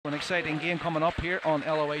exciting game coming up here on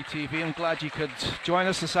LOA TV. I'm glad you could join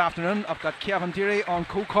us this afternoon. I've got Kevin Derry on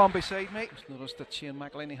co-com beside me. Just noticed that Shane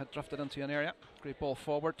McElhinney had drifted into an area. Great ball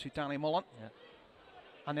forward to Danny Mullen. Yeah.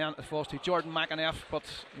 And then it falls to Jordan McAneff, but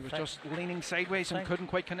he was just leaning sideways and couldn't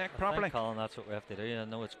quite connect properly. Colin, that's what we have to do. I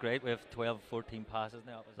know it's great. We have 12, 14 passes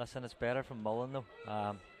now. Listen, it's better from Mullen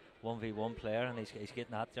though. 1v1 player, and he's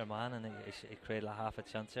getting at your man, and he created a half a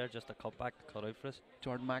chance there, just a cutback to cut out for us.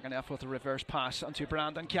 Jordan McAneff with a reverse pass onto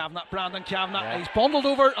Brandon Kavanagh. Yeah. He's bundled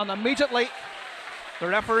over, and immediately the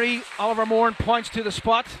referee Oliver Moran points to the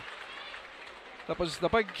spot. That was the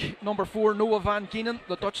big number 4 Noah Van Gienen,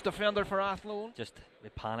 the Dutch defender for Athlone. Just he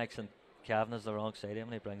panics, and Kavanagh's the wrong side of him,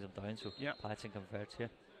 and he brings him down. So yeah. Patching converts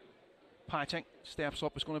here. Patching steps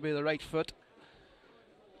up. It's going to be the right foot.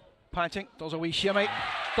 Patching does a wee shimmy,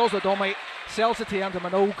 does the dummy, sells it to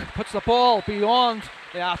Minogue, puts the ball beyond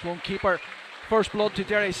the Athlone keeper. First blood to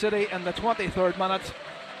Derry City in the 23rd minute.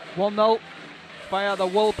 1-0 via the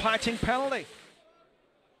Will Patching penalty.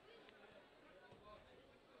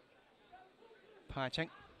 Patching.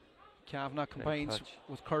 Kavanagh combines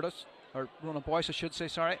with Curtis, or Ronan Boyce I should say,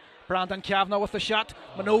 sorry. Brandon Kavanagh with the shot.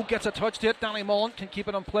 Minogue gets a touch to it. Danny Mullen can keep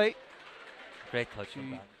it in play. Great touch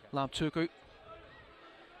from Lamtuku.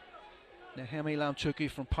 Nehemi Lamtuku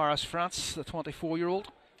from Paris, France, the 24-year-old.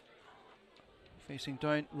 Facing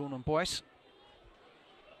down Ronan Boyce.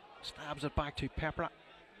 Stabs it back to Pepra.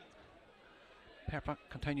 Pepra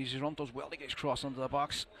continues his run, does well to get his cross into the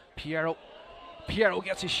box. Piero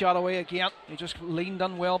gets his shot away again. He just leaned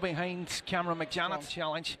in well behind Cameron McJanet.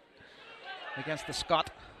 Challenge against the Scot.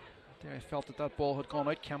 There, I felt that ball had gone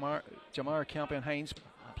out. Jamar Campion-Hines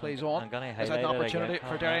plays on. Is that an opportunity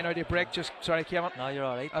for Derry now to break? Sorry, Kevin. No, you're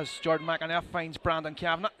alright. As Jordan McAneff finds Brandon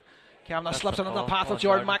Kavanagh. Kavanagh slips it in the path of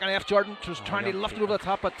Jordan McAneff. Jordan just trying to lift it over the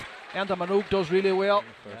top, but Enda Minogue does really well.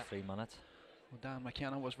 First 3 minutes. Well, Dan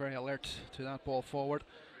McKenna was very alert to that ball forward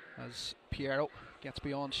as Piero gets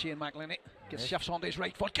beyond Shane McElhinney. Shifts onto his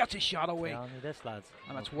right foot, gets his shot away. This lads.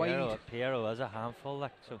 And it's wide. Piero is a handful,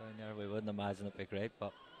 like, so down there we wouldn't imagine it'd be great,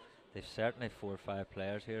 but they've certainly 4 or 5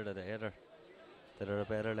 players here that are a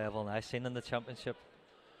better level than I've seen in the championship.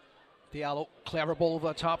 Diallo, clever ball over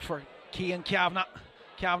the top for Cian Kavanagh.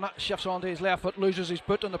 Kavanagh shifts onto his left foot, loses his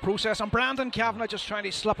boot in the process, and Brandon Kavanagh just trying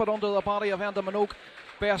to slip it under the body of Enda Minogue.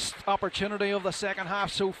 Best opportunity of the second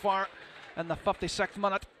half so far in the 56th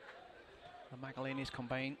minute. The McElhinney's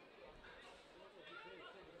combine.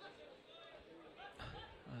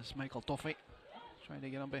 As Michael Duffy trying to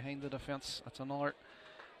get him behind the defence. That's another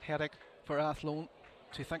headache for Athlone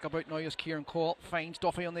to think about now as Kieran Cole finds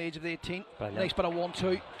Duffy on the edge of the 18. Brilliant. Nice bit of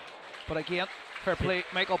 1-2. But again, fair play.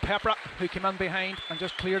 Michael Pepra, who came in behind and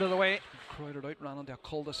just cleared it away. Crowded out, ran into a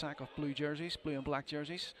cul-de-sac of blue and black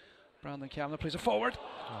jerseys. Brandon Kavanagh plays it forward.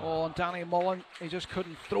 Oh, and Danny Mullen, he just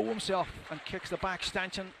couldn't throw himself and kicks the back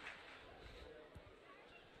stanchion.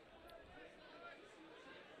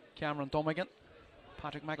 Cameron Dummigan.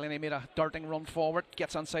 Patrick McElhinney made a darting run forward,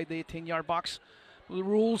 gets inside the 18-yard box,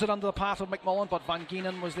 rolls it under the path of McMullen, but Van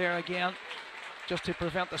Gienen was there again just to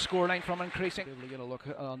prevent the scoreline from increasing. Able to get a look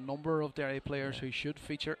at a number of Derry players who should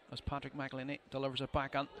feature as Patrick McElhinney delivers it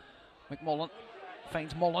back on. McMullen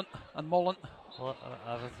finds Mullen, and Mullen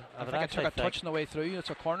I think it took a touch on the way through. It's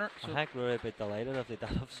a corner. So I think we're a bit delighted if they did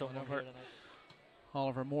have someone here tonight.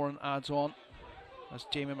 Oliver Moran adds on as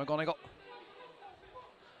Jamie McGonigal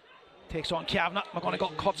takes on Kavanagh.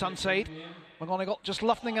 McGonigal cuts inside. McGonigal just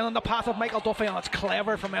lifting in on the path of Michael Duffy, and it's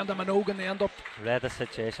clever from Enda Minogue, and they end up. Read the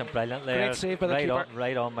situation brilliantly. Great save by the keeper.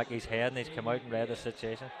 Right on Mickey's head, and he's come out and read the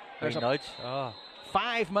situation. There's a nudge.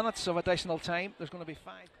 5 minutes of additional time. There's going to be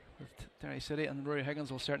 5. Derry City, and Rory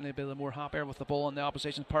Higgins will certainly be the more happier with the ball in the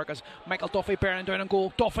opposition's park as Michael Duffy bearing down and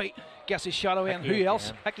goal. Duffy gets his shot away, and who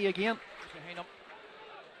else? Hickey again. Behind him.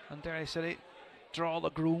 And Derry City draw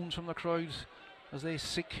the groans from the crowds as they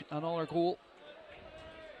seek another goal.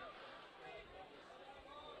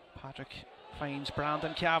 Patrick finds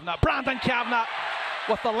Brandon Kavanagh. Brandon Kavanagh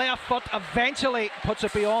with the left foot eventually puts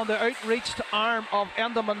it beyond the outreached arm of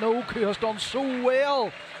Enda Minogue, who has done so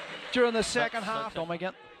well during the second half.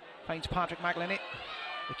 Dummigan finds Patrick McElhinney,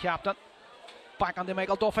 the captain. Back onto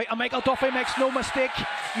Michael Duffy, and Michael Duffy makes no mistake.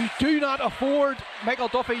 You do not afford Michael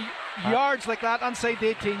Duffy yards like that inside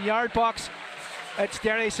the 18-yard box. It's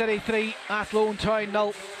Derry City 3, Athlone Town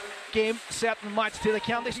 0. Game, set and match to the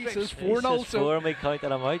candlesticks. It's 4-0. So 4 and we counted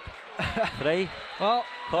them out. 3. Well,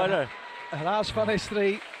 quarter. It has finished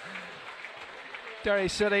 3. Derry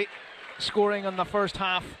City scoring in the first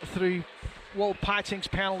half through Will Patching's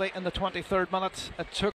penalty in the 23rd minute. It took